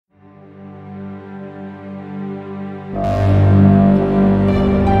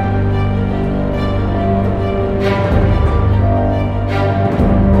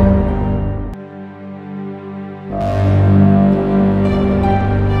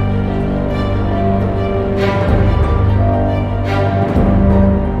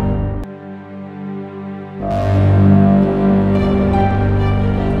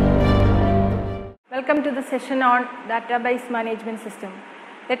session on database management system.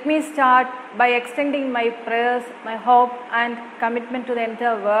 Let me start by extending my prayers, my hope and commitment to the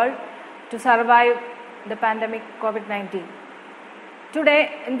entire world to survive the pandemic COVID-19.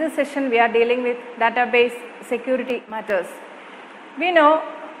 Today in this session we are dealing with database security matters. We know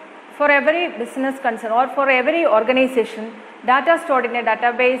for every business concern or for every organization, data stored in a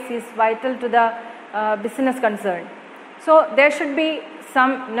database is vital to the business concern. So there should be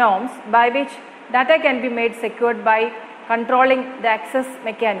some norms by which data can be made secured by controlling the access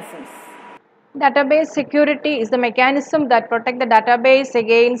mechanisms. Database security is the mechanism that protects the database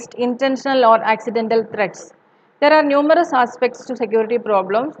against intentional or accidental threats. There are numerous aspects to security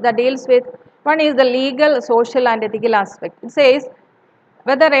problems that deals with. One is the legal, social and ethical aspect. It says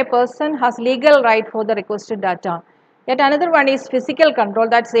whether a person has legal right for the requested data. Yet another one is physical control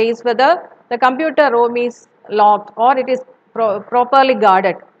that says whether the computer room is locked or it is properly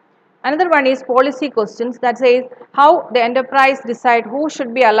guarded. Another one is policy questions that says how the enterprise decide who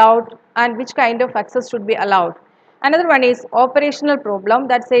should be allowed and which kind of access should be allowed. Another one is operational problem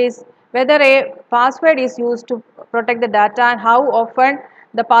that says whether a password is used to protect the data and how often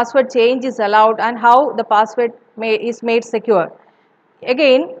the password change is allowed and how the password is made secure.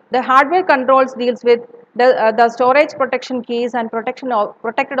 Again, the hardware controls deals with the storage protection keys and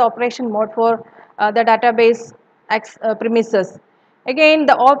protected operation mode for the database premises. Again,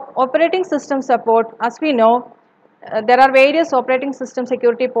 the operating system support, as we know, there are various operating system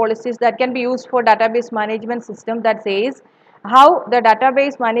security policies that can be used for database management system that says how the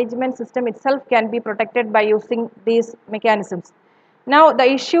database management system itself can be protected by using these mechanisms. Now,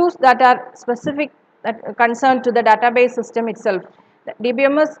 the issues that are specific that concern to the database system itself, the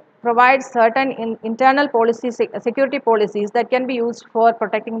DBMS provides certain internal policies, security policies that can be used for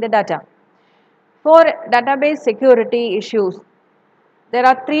protecting the data. For database security issues, there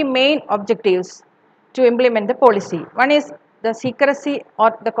are three main objectives to implement the policy. One is the secrecy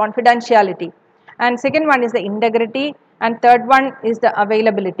or the confidentiality, and second one is the integrity, and third one is the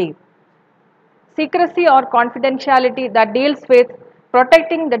availability. Secrecy or confidentiality that deals with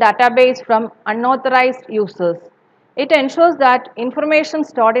protecting the database from unauthorized users. It ensures that information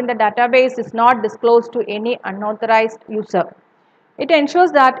stored in the database is not disclosed to any unauthorized user. It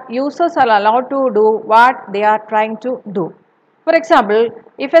ensures that users are allowed to do what they are trying to do. For example,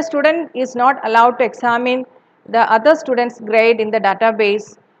 if a student is not allowed to examine the other student's grade in the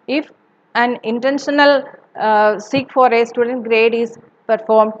database, if an intentional seek for a student grade is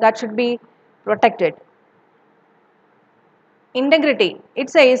performed, that should be protected. Integrity,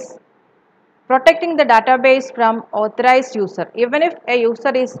 it says protecting the database from authorized user. Even if a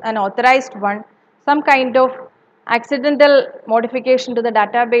user is an authorized one, some kind of accidental modification to the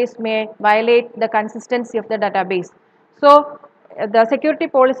database may violate the consistency of the database. So, the security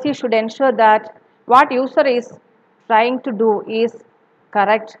policy should ensure that what user is trying to do is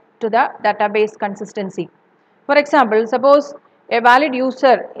correct to the database consistency. For example, suppose a valid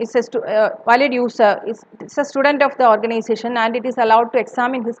user is a student of the organization and it is allowed to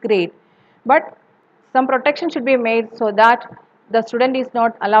examine his grade, but some protection should be made so that the student is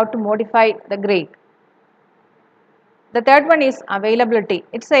not allowed to modify the grade. The third one is availability.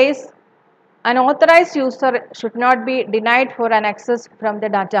 It says an authorized user should not be denied for an access from the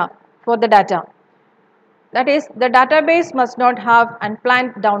data for the data. That is, the database must not have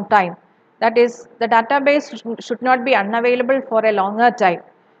unplanned downtime. That is, the database should not be unavailable for a longer time.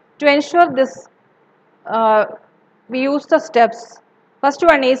 To ensure this, we use the steps. First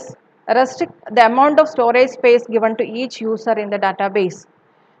one is restrict the amount of storage space given to each user in the database.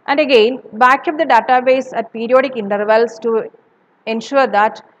 And again, backup the database at periodic intervals to ensure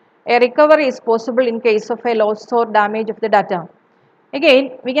that a recovery is possible in case of a loss or damage of the data.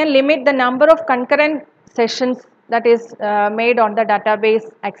 Again, we can limit the number of concurrent sessions that is made on the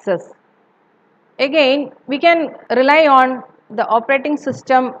database access. Again, we can rely on the operating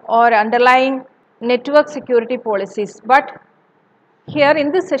system or underlying network security policies, but here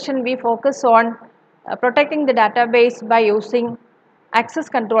in this session we focus on protecting the database by using access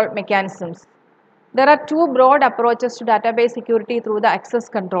control mechanisms. There are two broad approaches to database security through the access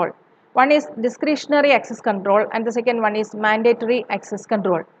control. One is discretionary access control and the second one is mandatory access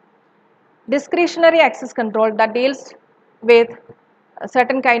control. Discretionary access control that deals with a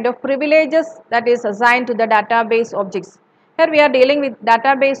certain kind of privileges that is assigned to the database objects. Here we are dealing with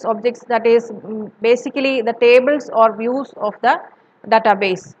database objects, that is basically the tables or views of the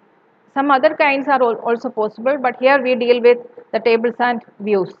database. Some other kinds are also possible, but here we deal with the tables and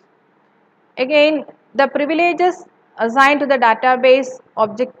views. Again, the privileges assigned to the database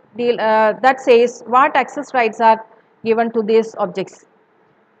object that says what access rights are given to these objects.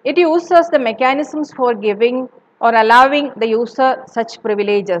 It uses the mechanisms for giving or allowing the user such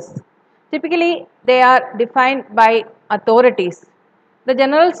privileges. Typically, they are defined by authorities. The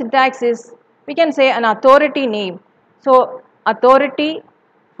general syntax is, we can say, an authority name. So, authority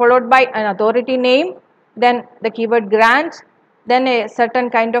followed by an authority name, then the keyword grant, then a certain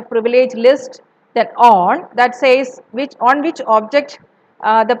kind of privilege list, then on, that says on which object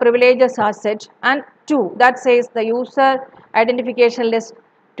the privileges are set, and to, that says the user identification list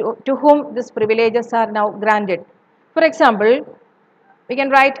to whom these privileges are now granted. For example, we can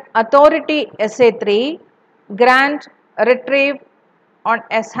write authority SA3 grant retrieve on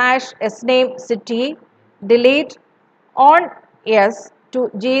S hash S name city delete on S to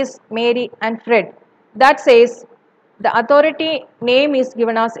G's Mary and Fred. That says the authority name is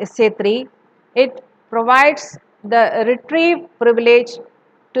given as SA3. It provides the retrieve privilege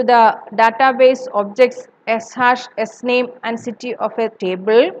to the database objects S hash S name and city of a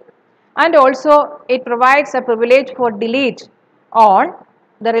table, and also it provides a privilege for delete on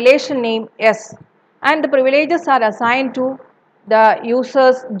the relation name S, and the privileges are assigned to the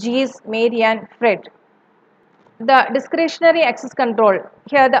users G's, Mary and Fred. The discretionary access control,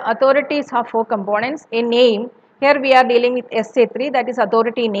 here the authorities have 4 components. A name, here we are dealing with SA3, that is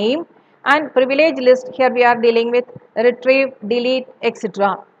authority name, and privilege list, here we are dealing with retrieve, delete,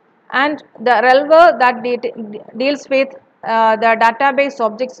 etc. And the relevor that deals with the database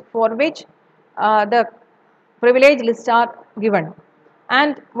objects for which the privilege lists are given.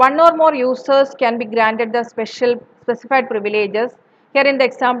 And one or more users can be granted the specified privileges. Here in the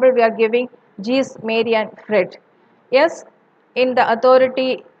example we are giving G's, Mary and Fred. Yes, in the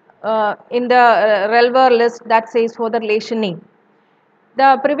authority, in the relevor list, that says for the relation name.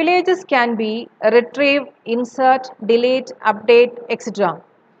 The privileges can be retrieve, insert, delete, update, etc.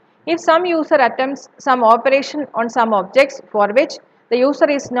 If some user attempts some operation on some objects for which the user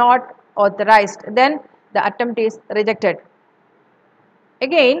is not authorized, then the attempt is rejected.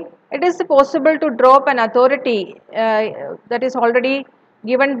 Again, it is possible to drop an authority that is already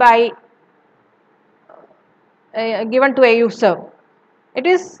given by given to a user. It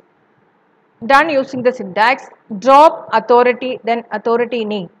is done using the syntax drop authority then authority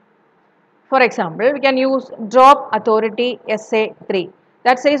name. For example, we can use drop authority SA3.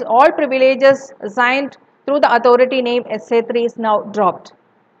 That says all privileges assigned through the authority name SA3 is now dropped.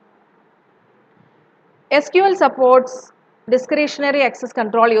 SQL supports discretionary access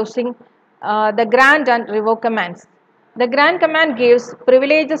control using the grant and revoke commands. The grant command gives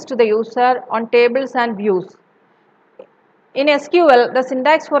privileges to the user on tables and views. In SQL, the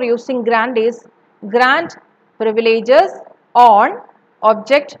syntax for using grant is grant privileges on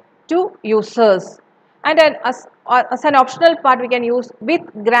object to users, and as an optional part we can use with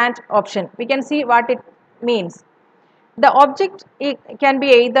grant option. We can see what it means. The object can be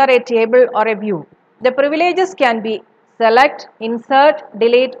either a table or a view. The privileges can be select, insert,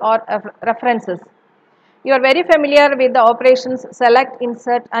 delete or references. You are very familiar with the operations select,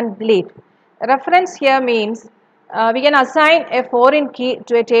 insert and delete. Reference here means we can assign a foreign key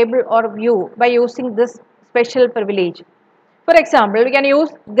to a table or view by using this special privilege. For example, we can use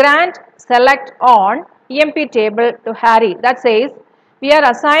grant select on EMP table to Harry. That says we are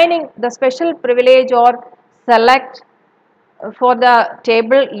assigning the special privilege or select for the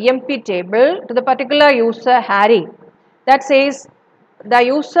table EMP table to the particular user Harry. That says the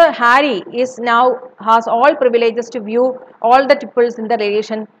user Harry is now has all privileges to view all the tuples in the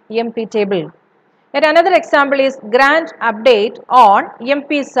relation EMP table. Yet another example is grant update on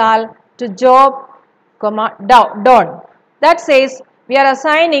EMP Sal to job, Don. That says we are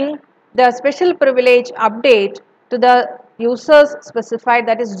assigning the special privilege update to the users specified,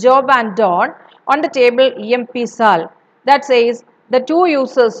 that is job and Don, on the table EMP Sal. That says the two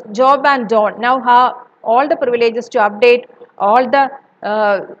users job and Don now have all the privileges to update all the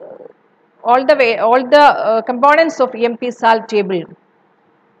components of EMP Sal table.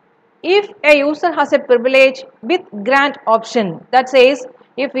 If a user has a privilege with grant option, that says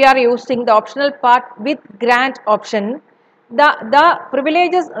if we are using the optional part with grant option, the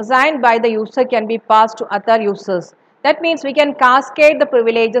privileges assigned by the user can be passed to other users. That means we can cascade the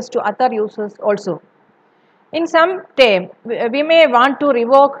privileges to other users also. In some time, we may want to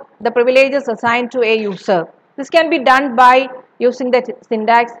revoke the privileges assigned to a user. This can be done by using the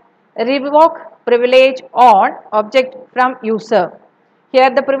syntax revoke privilege on object from user. Here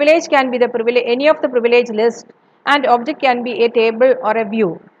the privilege can be any of the privilege list, and object can be a table or a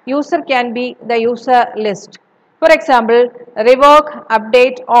view. User can be the user list. For example, revoke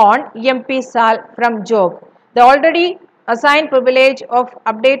update on EMP Sal from job. The already assigned privilege of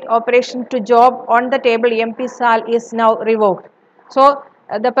update operation to job on the table EMP Sal is now revoked. So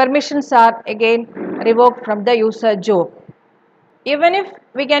the permissions are again revoked from the user job. Even if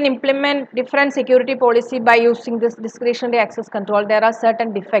we can implement different security policy by using this discretionary access control, there are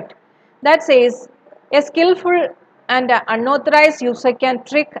certain defects. That says a skillful and unauthorized user can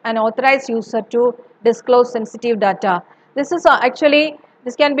trick an authorized user to disclose sensitive data. This is actually,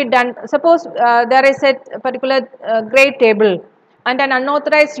 this can be done. Suppose there is a particular grade table and an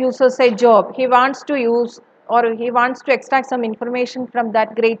unauthorized user say job, he wants to use or he wants to extract some information from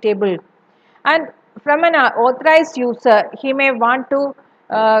that grade table, and from an authorized user he may want to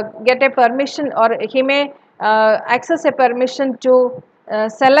get a permission, or he may access a permission to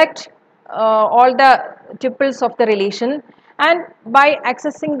select all the tuples of the relation, and by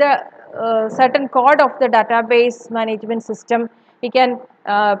accessing the certain code of the database management system, he can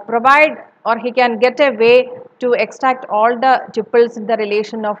provide or he can get a way to extract all the tuples in the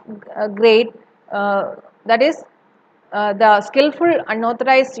relation of grade. That is, the skillful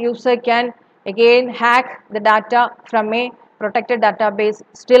unauthorized user can again hack the data from a protected database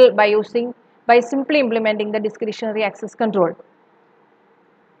still by simply implementing the discretionary access control.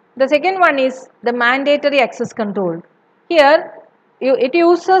 The second one is the mandatory access control. Here it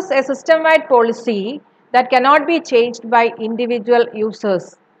uses a system-wide policy that cannot be changed by individual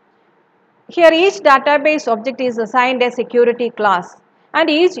users. Here each database object is assigned a security class and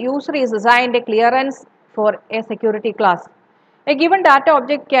each user is assigned a clearance for a security class. A given data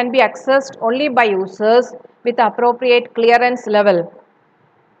object can be accessed only by users with appropriate clearance level.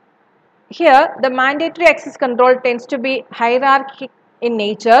 Here the mandatory access control tends to be hierarchic in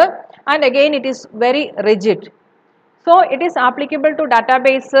nature, and again it is very rigid. So it is applicable to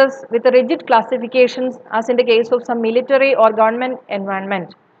databases with rigid classifications, as in the case of some military or government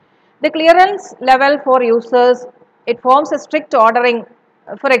environment. The clearance level for users, it forms a strict ordering.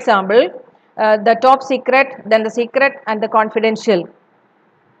 For example, the top secret, then the secret and the confidential.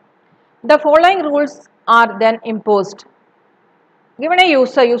 The following rules are then imposed. Given a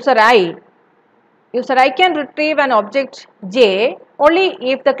user I can retrieve an object J only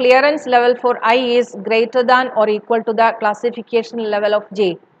if the clearance level for I is greater than or equal to the classification level of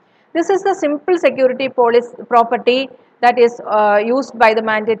J. This is the simple security property that is used by the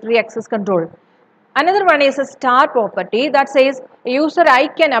mandatory access control. Another one is a star property that says a user I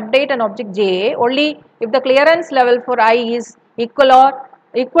can update an object J only if the clearance level for I is equal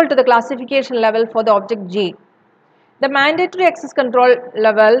to the classification level for the object J. The mandatory access control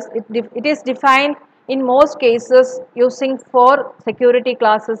levels, it is defined in most cases using 4 security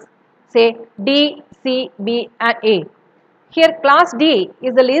classes, say D, C, B and A. Here class D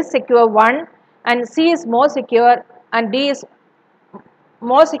is the least secure one and C is more secure and D is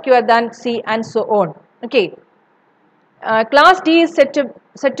more secure than C and so on. Okay. Class D is said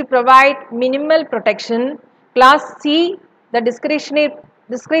to provide minimal protection, class C the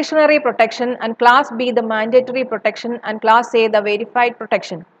discretionary protection, and class B the mandatory protection, and class A the verified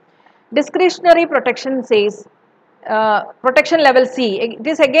protection. Discretionary protection says protection level C. It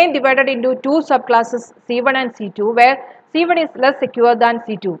is again divided into 2 subclasses C1 and C2, where C1 is less secure than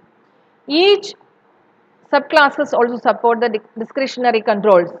C2. Each subclasses also support the discretionary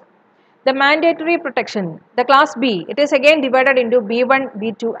controls. The mandatory protection, the class B, it is again divided into B1,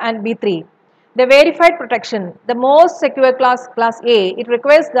 B2 and B3. The verified protection, the most secure class A, it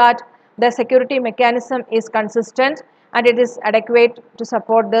requires that the security mechanism is consistent and it is adequate to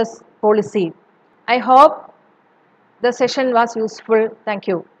support this policy. I hope the session was useful. Thank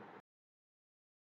you.